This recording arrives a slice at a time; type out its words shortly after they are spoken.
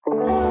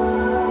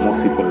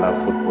most people love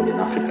football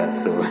in Africa,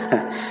 so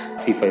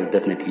FIFA is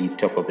definitely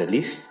top of the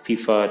list.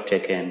 FIFA,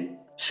 Tekken,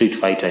 Street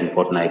Fighter, and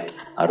Fortnite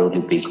are really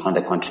big on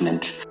the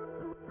continent.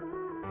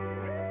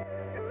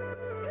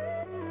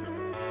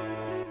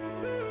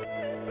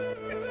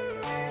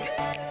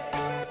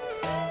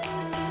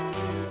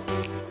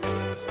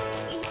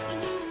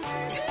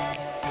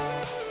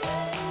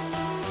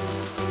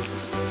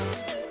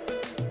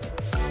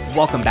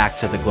 Welcome back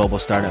to the Global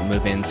Startup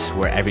Movement,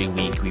 where every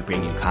week we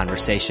bring you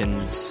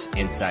conversations,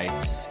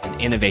 insights,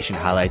 and innovation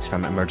highlights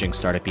from emerging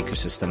startup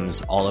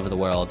ecosystems all over the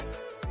world.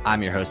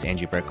 I'm your host,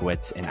 Andrew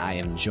Berkowitz, and I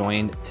am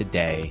joined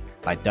today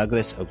by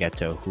Douglas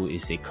Ogeto, who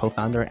is the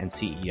co-founder and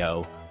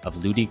CEO of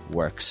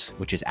LudiqueWorks,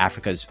 which is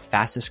Africa's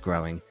fastest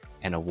growing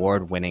and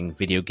award-winning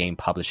video game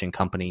publishing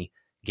company,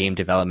 game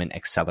development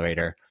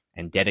accelerator,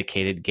 and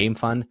dedicated game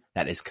fund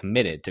that is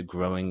committed to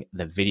growing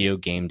the video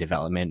game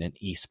development and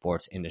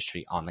esports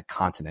industry on the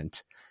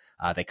continent.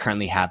 They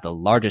currently have the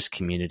largest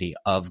community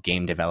of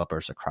game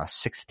developers across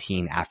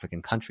 16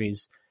 African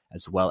countries,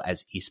 as well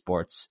as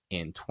esports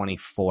in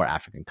 24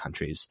 African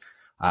countries.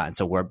 And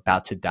so we're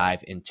about to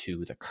dive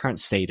into the current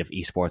state of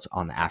esports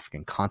on the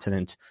African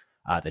continent,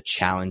 the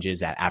challenges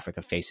that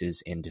Africa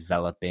faces in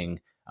developing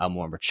a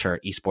more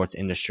mature esports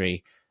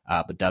industry.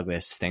 But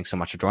Douglas, thanks so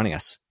much for joining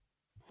us.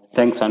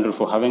 Thanks, Andrew,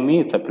 for having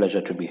me. It's a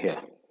pleasure to be here.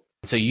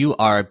 So you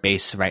are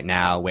based right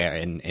now where,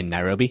 in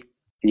Nairobi?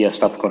 Yes,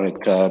 that's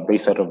correct.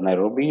 Based out of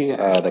Nairobi,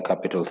 the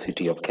capital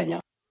city of Kenya.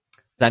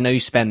 I know you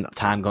spend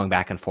time going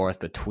back and forth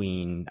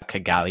between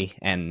Kigali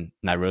and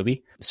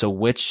Nairobi. So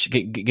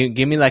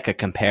give me like a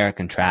compare and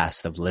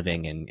contrast of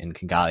living in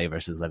Kigali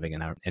versus living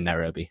in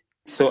Nairobi.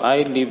 So I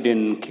lived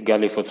in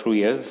Kigali for 3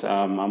 years.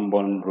 I'm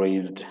born and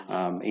raised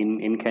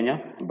in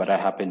Kenya, but I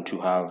happen to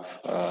have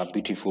a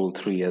beautiful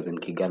 3 years in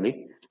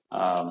Kigali.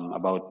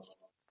 About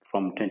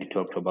from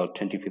 2012 to about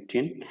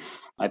 2015.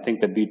 I think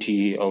the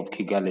beauty of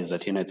Kigali is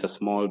that, it's a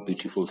small,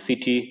 beautiful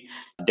city.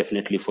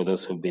 Definitely for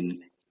those who've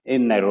been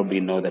in Nairobi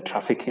know the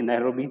traffic in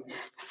Nairobi.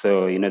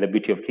 So, the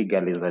beauty of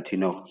Kigali is that,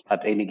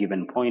 at any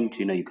given point,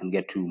 you can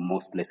get to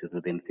most places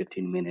within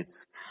 15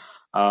 minutes.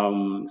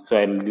 So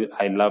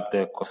I love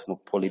the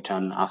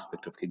cosmopolitan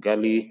aspect of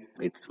Kigali.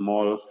 It's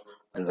small.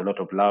 There's a lot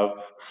of love.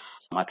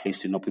 At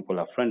least, people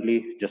are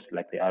friendly, just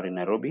like they are in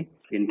Nairobi.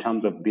 In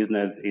terms of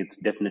business, it's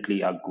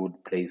definitely a good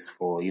place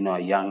for, a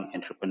young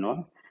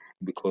entrepreneur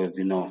because,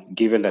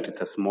 given that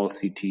it's a small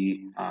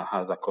city,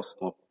 has a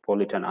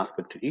cosmopolitan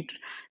aspect to it,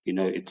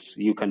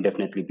 you can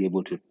definitely be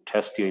able to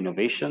test your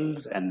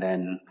innovations and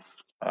then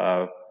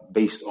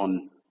based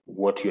on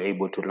what you're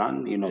able to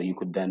learn, you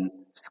could then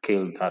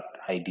scale that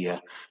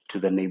idea to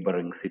the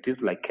neighboring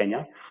cities like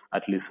Kenya,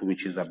 at least,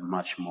 which is a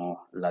much more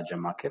larger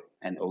market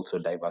and also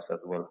diverse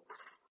as well.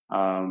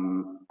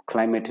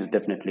 Climate is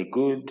definitely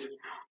good.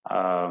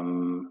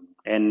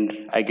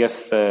 And I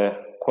guess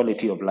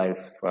quality of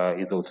life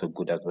is also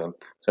good as well.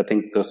 So I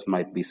think those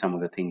might be some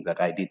of the things that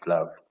I did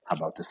love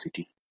about the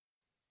city.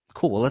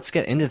 Cool. Well, let's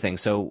get into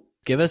things. So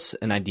give us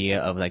an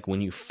idea of like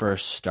when you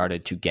first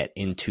started to get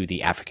into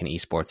the African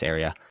esports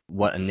area,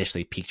 what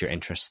initially piqued your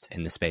interest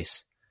in the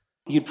space?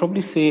 You'd probably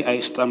say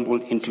I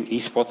stumbled into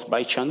esports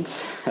by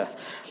chance,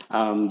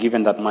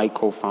 given that my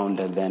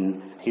co-founder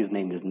then, his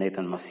name is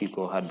Nathan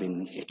Masiko, had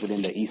been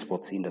within the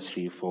esports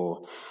industry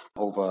for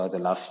over the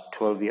last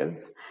 12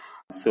 years.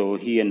 So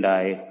he and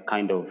I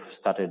kind of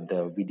started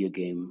the video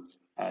game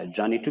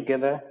journey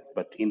together,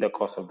 but in the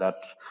course of that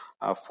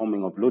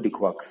forming of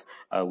LudiqueWorks,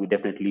 we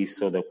definitely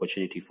saw the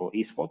opportunity for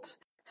esports.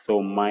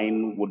 So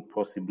mine would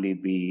possibly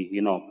be,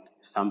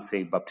 some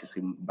say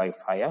baptism by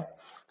fire.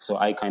 So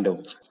I kind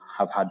of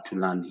have had to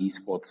learn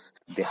esports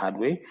the hard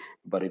way,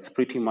 but it's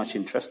pretty much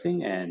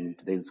interesting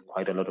and there's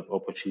quite a lot of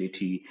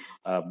opportunity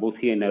both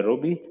here in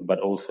Nairobi,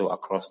 but also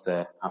across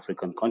the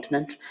African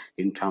continent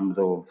in terms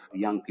of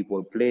young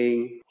people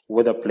playing,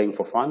 whether playing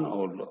for fun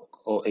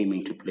or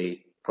aiming to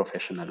play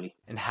professionally.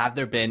 And have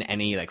there been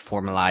any like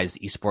formalized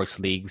esports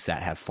leagues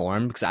that have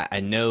formed? Because I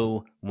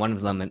know one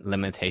of the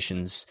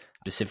limitations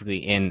specifically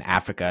in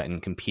Africa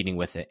and competing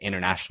with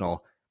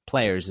international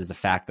players is the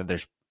fact that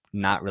there's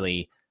not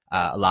really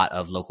a lot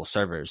of local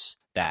servers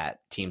that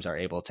teams are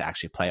able to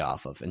actually play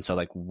off of. And so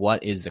like,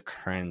 what is the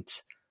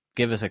current,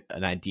 give us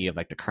an idea of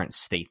like the current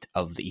state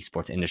of the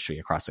esports industry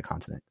across the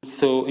continent.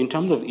 So in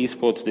terms of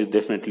esports, there's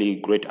definitely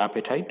great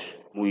appetite.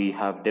 We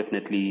have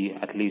definitely,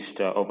 at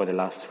least over the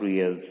last 3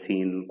 years,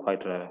 seen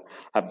quite a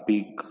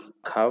big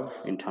curve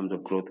in terms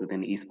of growth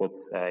within esports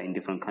in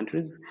different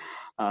countries.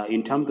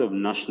 In terms of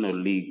national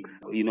leagues,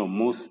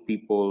 most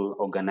people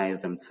organize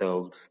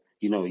themselves.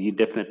 You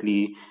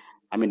definitely,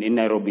 in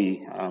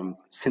Nairobi,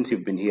 since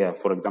you've been here,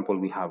 for example,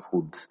 we have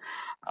hoods.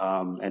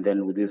 And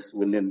then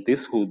within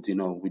this hoods,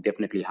 we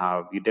definitely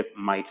have,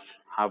 might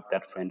have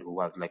that friend who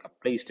has like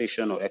a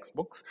PlayStation or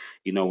Xbox,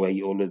 where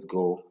you always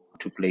go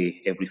to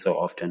play every so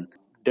often.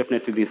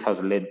 Definitely this has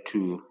led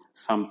to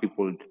some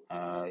people,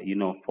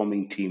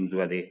 forming teams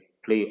where they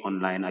play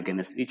online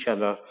against each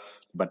other,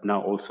 but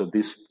now also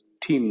these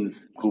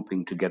teams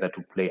grouping together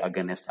to play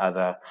against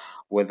other,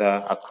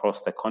 whether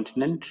across the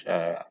continent,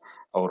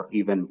 or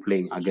even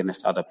playing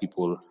against other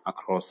people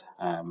across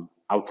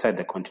outside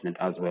the continent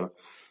as well.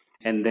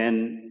 And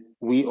then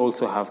we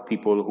also have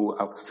people who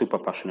are super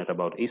passionate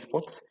about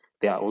esports.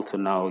 They are also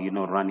now,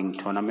 running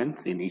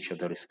tournaments in each of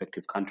the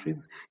respective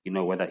countries,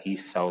 whether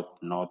East, South,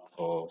 North,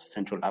 or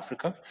Central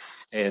Africa.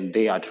 And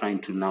they are trying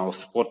to now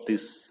spot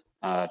this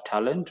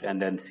talent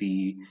and then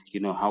see,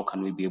 how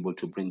can we be able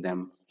to bring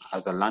them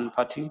as a LAN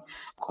party,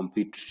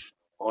 compete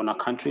on a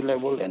country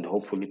level, and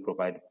hopefully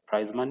provide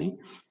prize money.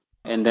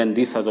 And then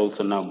this has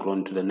also now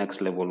grown to the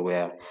next level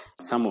where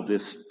some of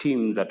these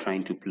teams are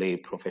trying to play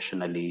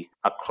professionally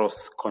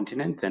across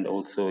continents and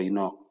also,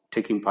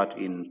 taking part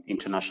in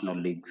international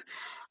leagues.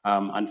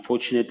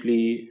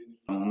 Unfortunately,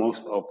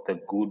 most of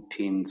the good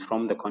teams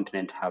from the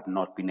continent have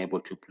not been able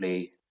to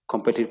play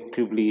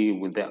competitively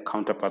with their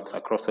counterparts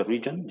across the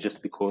region,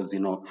 just because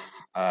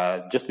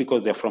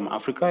they're from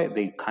Africa,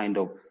 they kind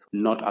of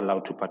not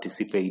allowed to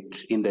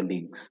participate in the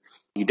leagues.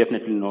 You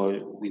definitely know,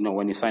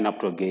 when you sign up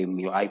to a game,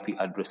 your IP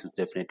address is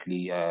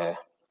definitely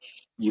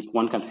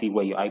one can see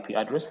where your IP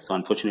address. So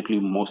unfortunately,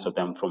 most of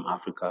them from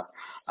Africa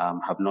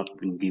have not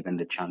been given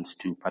the chance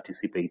to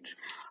participate.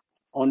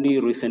 Only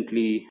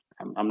recently,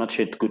 I'm not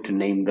sure it's good to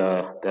name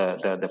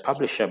the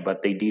publisher,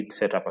 but they did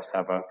set up a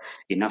server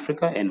in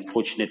Africa. And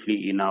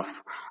fortunately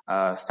enough,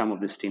 some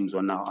of these teams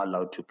are now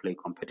allowed to play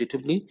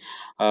competitively.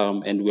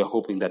 And we're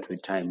hoping that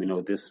with time,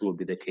 this will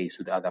be the case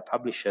with other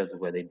publishers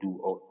where they do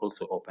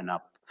also open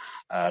up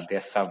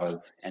their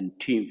servers and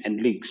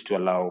leagues to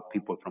allow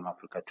people from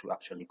Africa to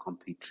actually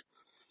compete.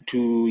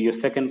 To your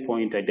second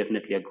point, I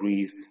definitely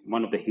agree.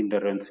 One of the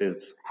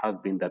hindrances has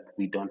been that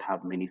we don't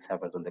have many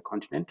servers on the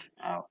continent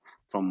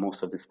from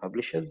most of these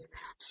publishers.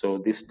 So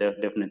this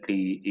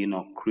definitely,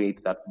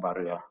 creates that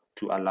barrier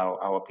to allow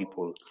our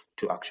people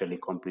to actually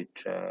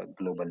compete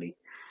globally.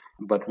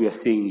 But we are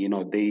seeing,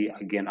 they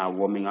again are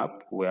warming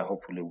up, where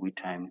hopefully with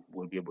time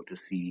we'll be able to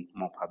see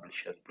more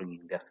publishers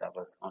bringing their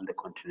servers on the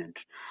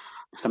continent.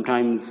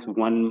 Sometimes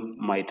one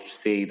might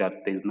say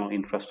that there's no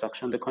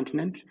infrastructure on the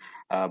continent,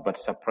 but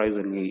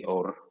surprisingly,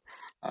 or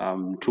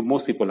to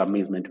most people's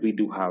amazement, we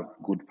do have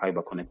good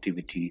fiber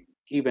connectivity,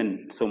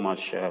 even so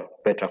much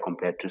better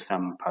compared to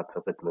some parts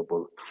of the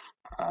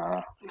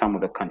some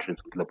of the countries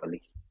globally.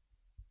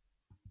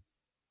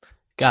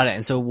 Got it.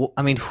 And so,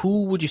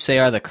 who would you say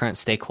are the current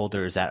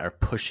stakeholders that are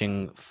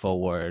pushing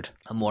forward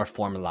a more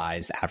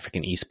formalized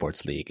African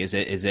Esports League? Is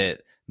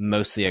it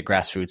mostly a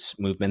grassroots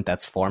movement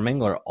that's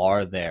forming, or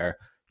are there,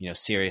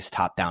 serious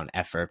top-down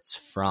efforts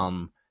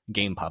from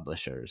game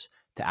publishers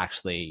to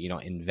actually,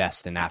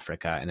 invest in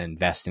Africa and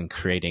invest in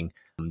creating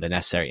the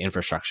necessary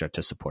infrastructure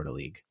to support a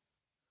league?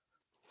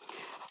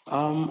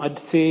 I'd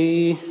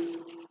say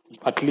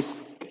at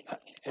least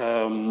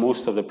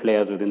most of the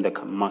players within the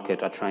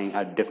market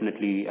are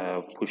definitely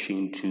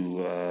pushing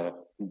to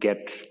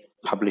get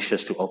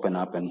publishers to open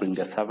up and bring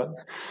their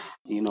servers.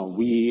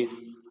 We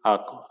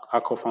are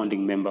a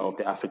co-founding member of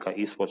the Africa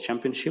Esports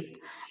Championship,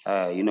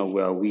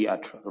 where we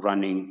are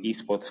running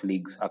esports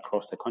leagues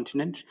across the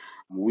continent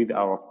with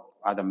our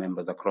other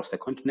members across the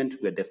continent.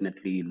 We're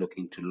definitely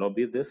looking to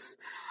lobby this.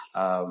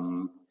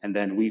 And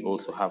then we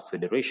also have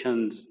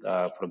federations.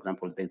 For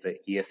example, there's the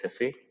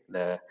ESFA,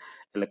 the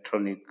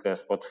Electronic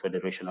Sports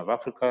Federation of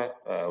Africa,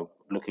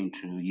 looking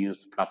to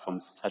use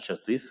platforms such as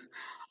this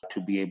to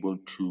be able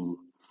to,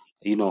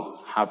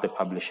 have the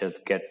publishers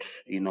get,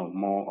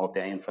 more of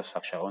their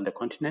infrastructure on the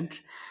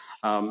continent.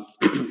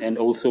 And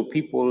also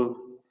people,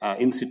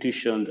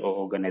 institutions or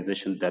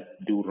organizations that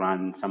do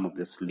run some of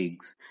these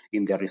leagues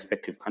in their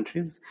respective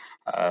countries,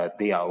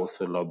 they are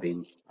also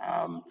lobbying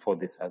for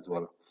this as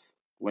well.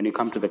 When you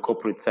come to the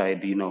corporate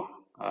side,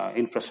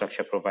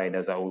 infrastructure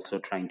providers are also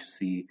trying to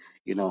see,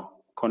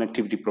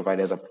 connectivity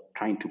providers are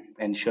trying to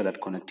ensure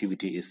that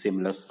connectivity is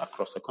seamless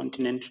across the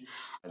continent.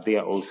 They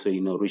are also,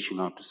 reaching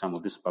out to some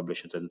of these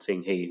publishers and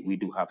saying, hey, we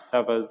do have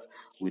servers,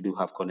 we do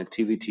have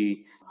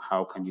connectivity.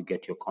 How can you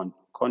get your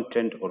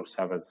content or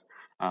servers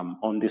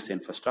on this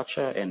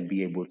infrastructure and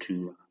be able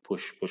to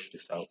push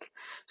this out?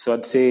 So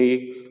I'd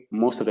say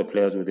most of the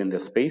players within the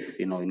space,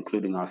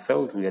 including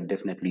ourselves, we are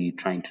definitely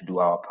trying to do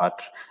our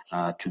part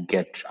to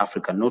get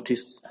Africa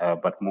noticed,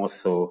 but more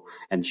so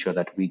ensure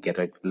that we get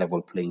a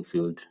level playing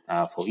field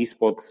for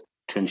esports,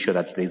 to ensure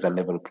that there is a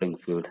level playing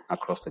field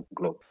across the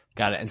globe.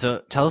 Got it. And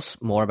so tell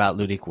us more about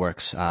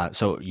LudiqueWorks.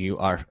 So you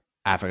are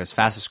Africa's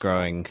fastest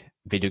growing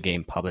video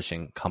game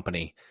publishing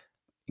company.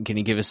 Can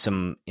you give us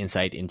some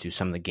insight into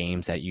some of the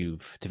games that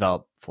you've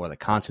developed for the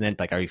continent?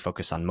 Like, are you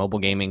focused on mobile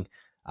gaming?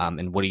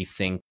 And what do you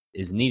think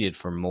is needed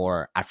for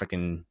more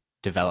African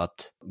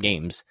developed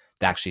games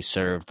that actually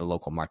serve the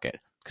local market?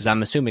 Because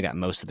I'm assuming that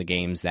most of the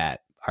games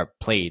that are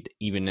played,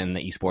 even in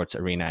the esports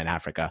arena in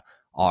Africa,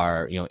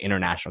 are,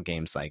 international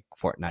games like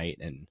Fortnite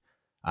and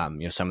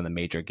some of the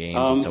major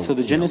games. So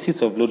the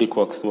genesis of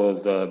LudiqueWorks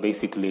was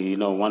basically,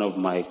 one of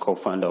my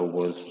co-founder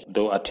was,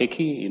 though a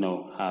techie,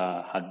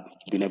 had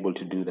been able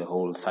to do the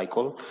whole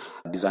cycle,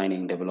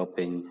 designing,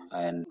 developing,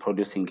 and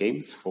producing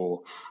games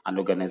for an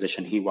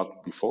organization he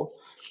worked before.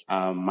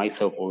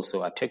 Myself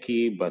also a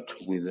techie, but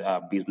with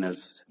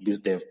biz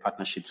dev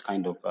partnerships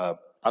kind of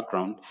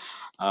background,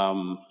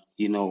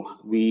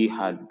 we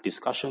had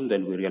discussions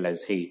and we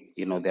realized, hey,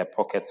 there are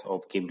pockets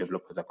of game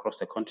developers across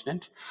the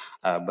continent,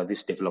 but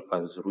these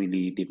developers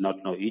really did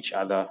not know each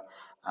other.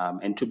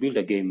 And to build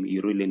a game,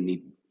 you really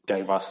need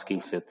diverse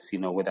skill sets,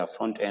 whether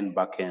front end,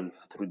 back end,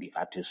 3D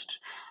artist,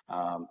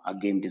 a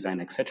game design,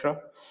 etc.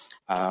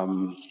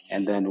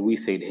 And then we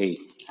said, hey,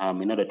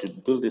 in order to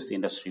build this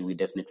industry, we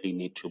definitely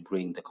need to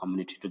bring the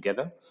community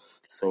together.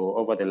 So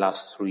over the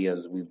last 3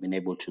 years, we've been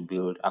able to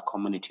build a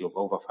community of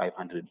over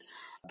 500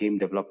 game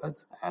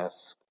developers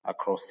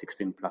across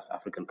 16 plus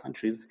African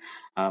countries.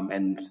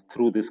 And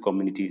through this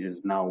community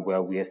is now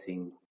where we are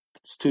seeing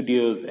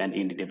studios and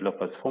indie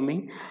developers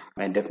forming,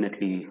 and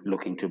definitely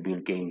looking to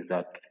build games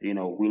that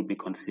will be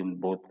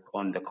consumed both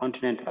on the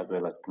continent as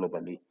well as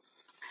globally.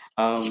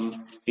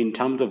 In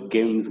terms of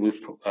games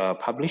we've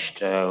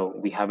published,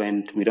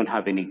 we don't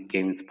have any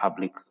games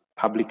public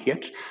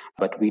yet,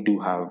 but we do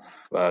have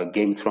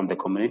games from the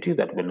community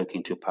that we're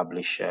looking to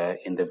publish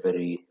in the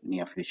very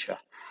near future.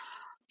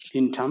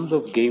 In terms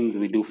of games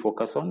we do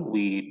focus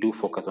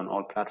on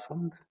all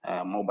platforms,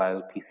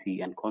 mobile,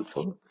 PC, and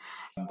console.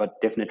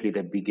 But definitely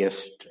the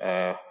biggest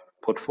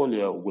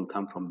portfolio will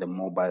come from the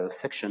mobile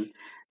section,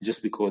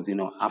 just because,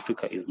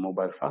 Africa is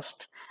mobile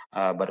first,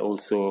 but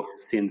also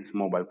since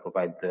mobile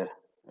provides the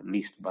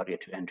least barrier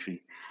to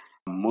entry.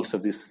 Most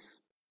of these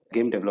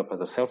game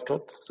developers are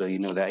self-taught, so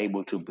they're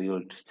able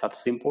to start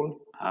simple,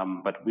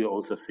 but we're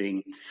also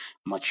seeing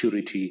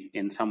maturity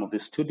in some of the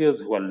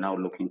studios who are now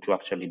looking to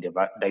actually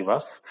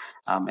diverse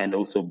and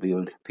also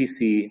build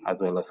PC as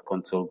well as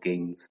console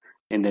games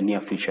in the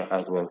near future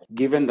as well.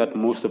 Given that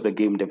most of the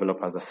game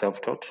developers are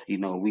self-taught,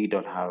 we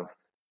don't have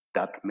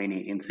that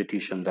many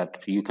institutions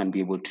that you can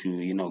be able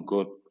to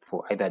go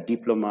for either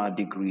diploma,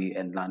 degree,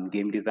 and learn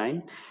game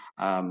design.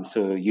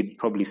 So you'd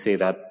probably say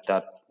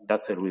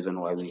that's a reason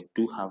why we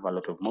do have a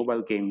lot of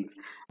mobile games.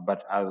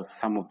 But as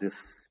some of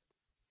these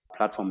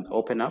platforms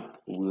open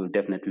up, we'll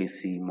definitely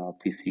see more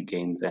PC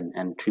games and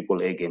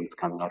AAA games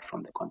coming out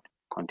from the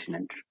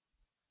continent.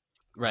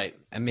 Right.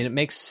 I mean, it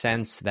makes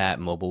sense that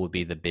mobile would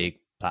be the big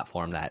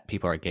platform that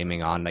people are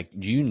gaming on. Like,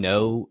 do you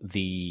know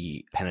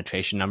the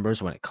penetration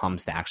numbers when it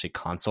comes to actually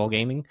console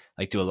gaming?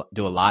 Like, do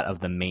a lot of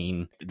the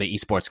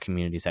esports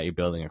communities that you're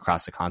building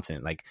across the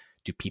continent, like,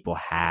 do people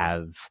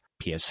have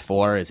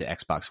PS4? Is it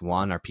Xbox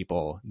One? Are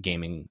people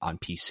gaming on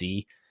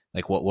PC?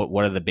 Like,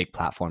 what are the big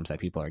platforms that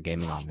people are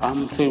gaming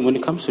on? So when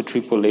it comes to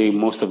AAA,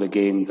 most of the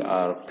games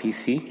are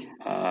PC.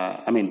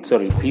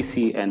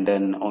 PC, and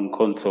then on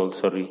console,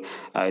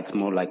 it's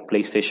more like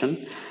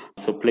PlayStation.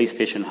 So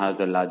PlayStation has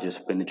the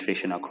largest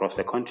penetration across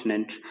the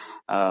continent.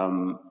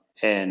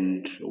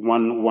 And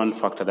one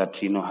factor that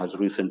has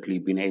recently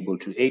been able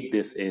to aid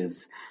this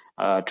is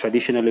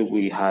traditionally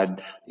we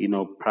had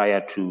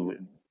prior to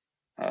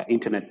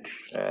internet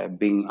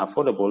being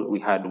affordable,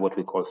 we had what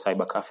we call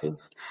cyber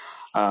cafes.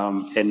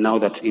 And now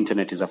that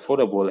internet is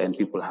affordable and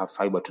people have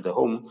fiber to the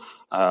home,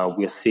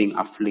 we are seeing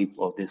a flip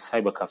of these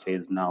cyber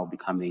cafes now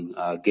becoming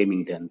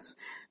gaming dens.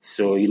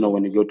 So,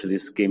 when you go to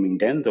these gaming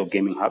dens or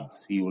gaming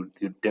hubs, you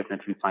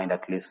definitely find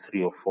at least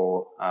 3 or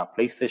 4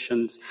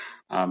 PlayStations.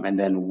 And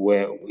then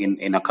where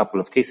in a couple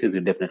of cases,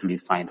 you definitely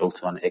find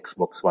also an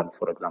Xbox One,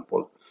 for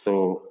example.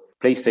 So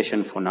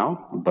PlayStation for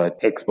now,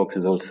 but Xbox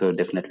is also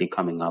definitely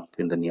coming up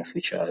in the near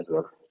future as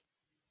well.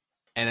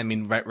 And I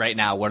mean, right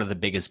now, what are the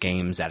biggest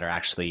games that are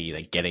actually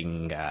like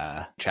getting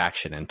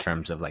traction in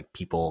terms of like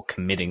people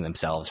committing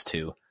themselves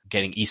to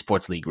getting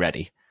esports league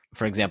ready?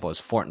 For example, is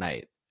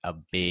Fortnite a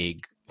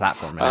big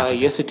platform in Africa?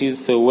 Yes, it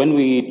is. So when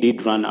we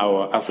did run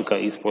our Africa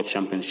Esports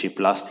Championship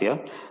last year,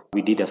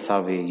 we did a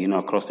survey,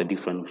 across the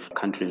different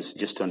countries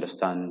just to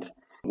understand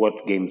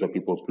what games are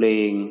people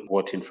playing,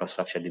 what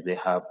infrastructure do they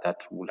have that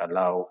will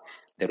allow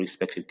the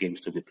respective games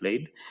to be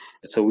played.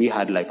 So we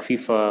had like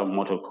FIFA,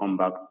 Mortal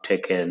Kombat,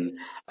 Tekken,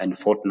 and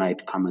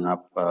Fortnite coming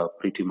up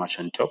pretty much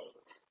on top.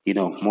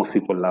 Most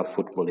people love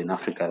football in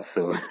Africa,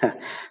 so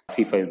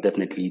FIFA is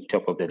definitely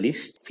top of the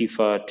list.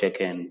 FIFA,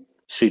 Tekken,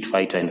 Street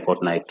Fighter, and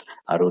Fortnite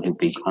are really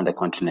big on the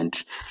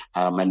continent.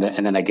 And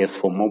then I guess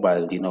for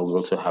mobile, we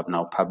also have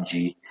now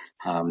PUBG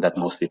that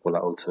most people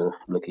are also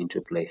looking to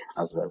play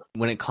as well.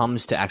 When it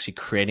comes to actually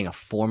creating a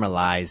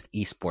formalized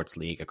esports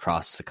league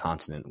across the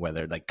continent,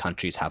 whether like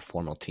countries have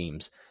formal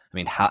teams, I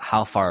mean,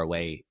 how far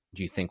away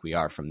do you think we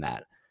are from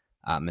that?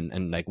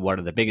 And like, what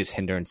are the biggest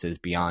hindrances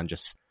beyond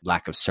just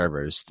lack of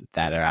servers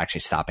that are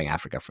actually stopping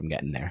Africa from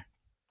getting there?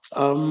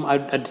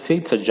 I'd say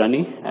it's a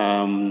journey.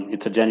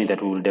 It's a journey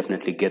that we will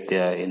definitely get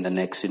there in the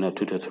next, 2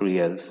 to 3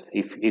 years.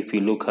 If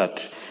you look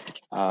at,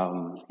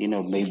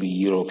 maybe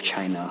Europe,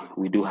 China,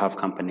 we do have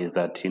companies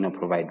that,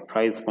 provide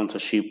prize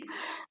sponsorship.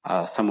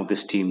 Some of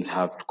these teams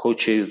have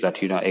coaches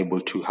that, are able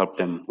to help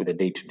them with the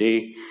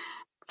day-to-day.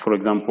 For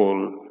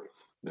example,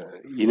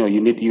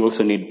 you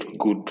also need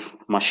good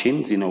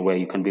machines, where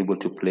you can be able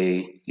to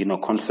play,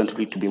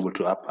 constantly to be able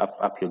to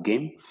up your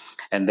game.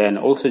 And then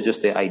also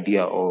just the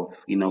idea of,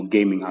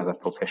 gaming as a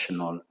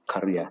professional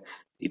career.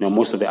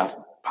 Most of the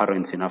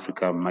parents in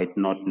Africa might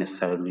not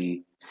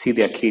necessarily see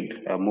their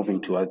kid moving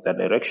towards that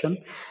direction,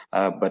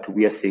 but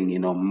we are seeing,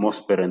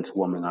 most parents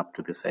warming up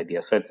to this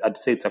idea. So I'd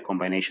say it's a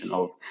combination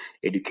of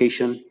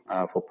education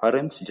for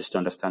parents, just to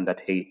understand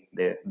that, hey,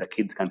 the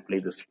kids can play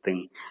this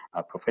thing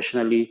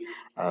professionally.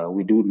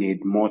 We do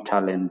need more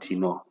talent,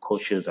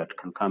 coaches that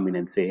can come in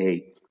and say,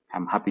 hey,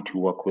 I'm happy to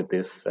work with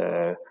this,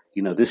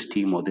 this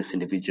team or this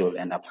individual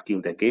and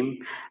upskill their game.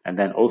 And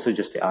then also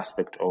just the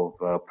aspect of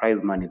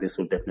prize money. This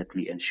will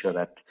definitely ensure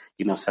that,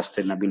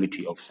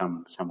 sustainability of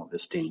some of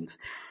these things.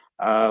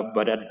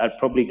 But I'd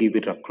probably give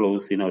it a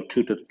close, in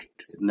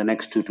the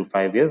next 2 to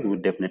 5 years, we'll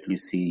definitely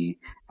see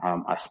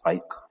a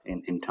spike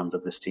in terms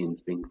of these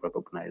teams being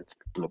recognized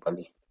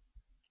globally.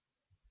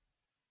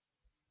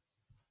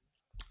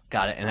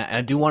 Got it. And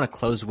I do want to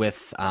close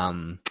with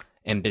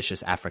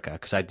Ambitious Africa,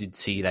 because I did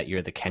see that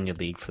you're the Kenya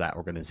lead for that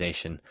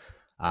organization.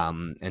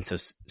 And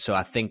so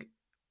I think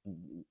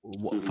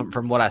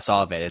from what I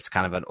saw of it, it's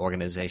kind of an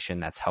organization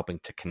that's helping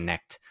to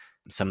connect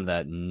some of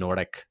the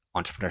Nordic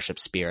entrepreneurship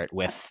spirit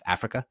with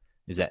Africa.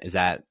 Is that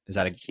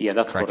a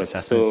that's correct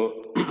assessment?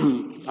 So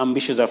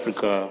Ambitious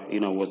Africa,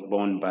 was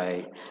born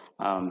by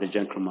the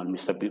gentleman,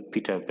 Mr.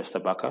 Peter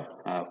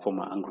Westerbacke,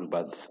 former Angry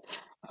Birds,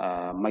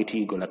 Mighty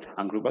Eagle at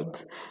Angry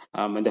Birds.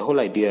 And the whole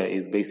idea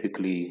is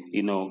basically,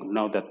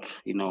 now that,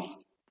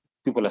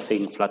 people are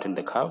saying flatten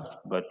the curve,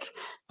 but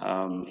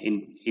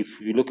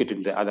if you look at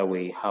it the other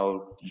way,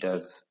 how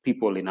does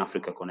people in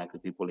Africa connect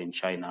with people in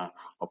China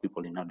or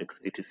people in Nordics,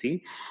 etc.?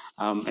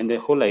 And the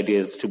whole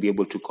idea is to be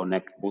able to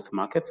connect both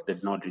markets, the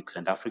Nordics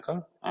and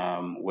Africa,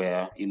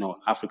 where,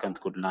 Africans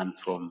could learn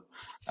from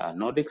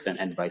Nordics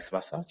and vice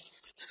versa.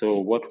 So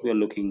what we're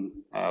looking,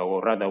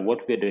 or rather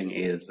what we're doing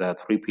is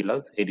 3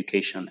 pillars: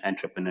 education,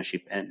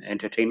 entrepreneurship, and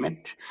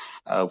entertainment.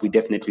 We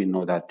definitely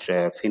know that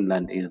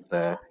Finland is,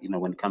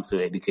 when it comes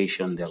to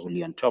education, they're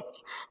really on top.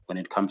 When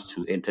it comes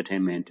to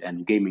entertainment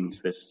and gaming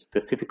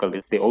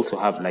specifically, they also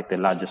have like the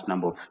largest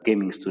number of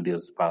gaming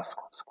studios per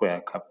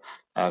square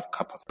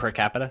per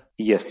capita.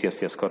 Yes,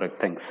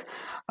 correct. Thanks.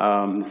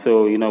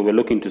 So we're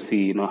looking to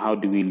see how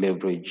do we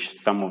leverage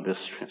some of the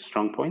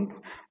strong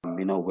points,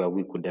 where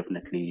we could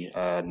definitely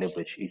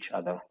leverage each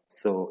other.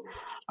 So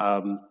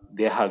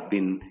there have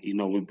been,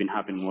 we've been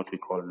having what we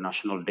call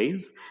national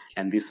days,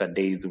 and these are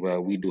days where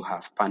we do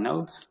have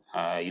panels,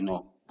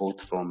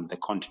 both from the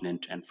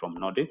continent and from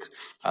Nordic,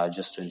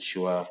 just to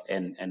ensure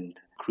and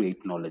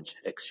create knowledge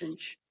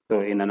exchange. So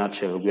in a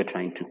nutshell, we're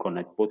trying to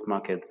connect both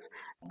markets,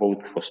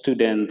 both for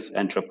students,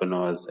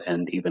 entrepreneurs,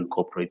 and even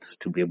corporates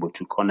to be able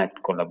to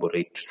connect,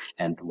 collaborate,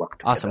 and work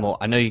together. Awesome. Well,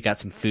 I know you got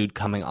some food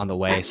coming on the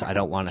way, so I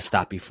don't want to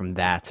stop you from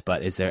that.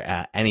 But is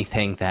there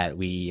anything that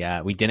we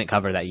didn't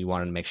cover that you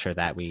wanted to make sure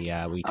that we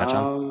touch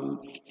on?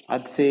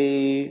 I'd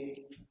say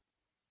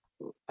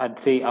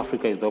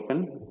Africa is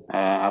open.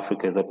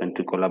 Africa is open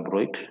to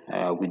collaborate.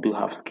 We do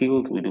have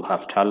skills, we do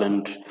have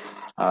talent,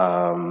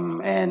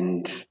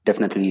 and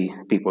definitely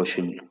people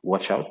should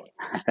watch out.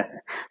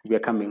 We are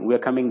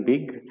coming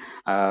big,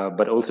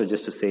 but also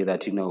just to say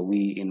that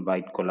we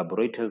invite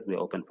collaborators. We are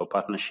open for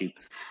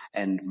partnerships,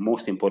 and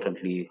most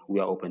importantly, we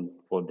are open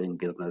for doing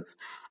business.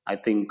 I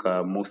think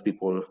most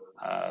people,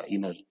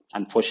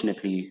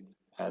 unfortunately,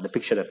 the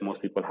picture that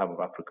most people have of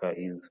Africa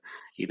is,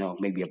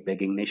 maybe a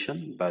begging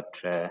nation.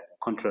 But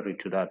contrary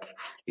to that,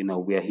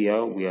 we are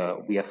here, we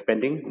are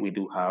spending, we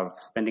do have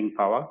spending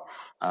power,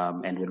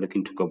 and we're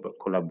looking to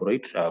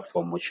collaborate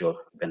for mutual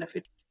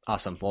benefit.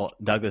 Awesome. Well,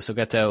 Douglas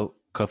Ogeto,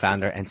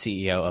 co-founder and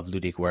CEO of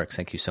LudiqueWorks,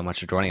 thank you so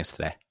much for joining us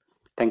today.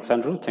 Thanks,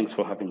 Andrew. Thanks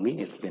for having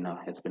me. It's been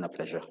a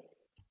pleasure.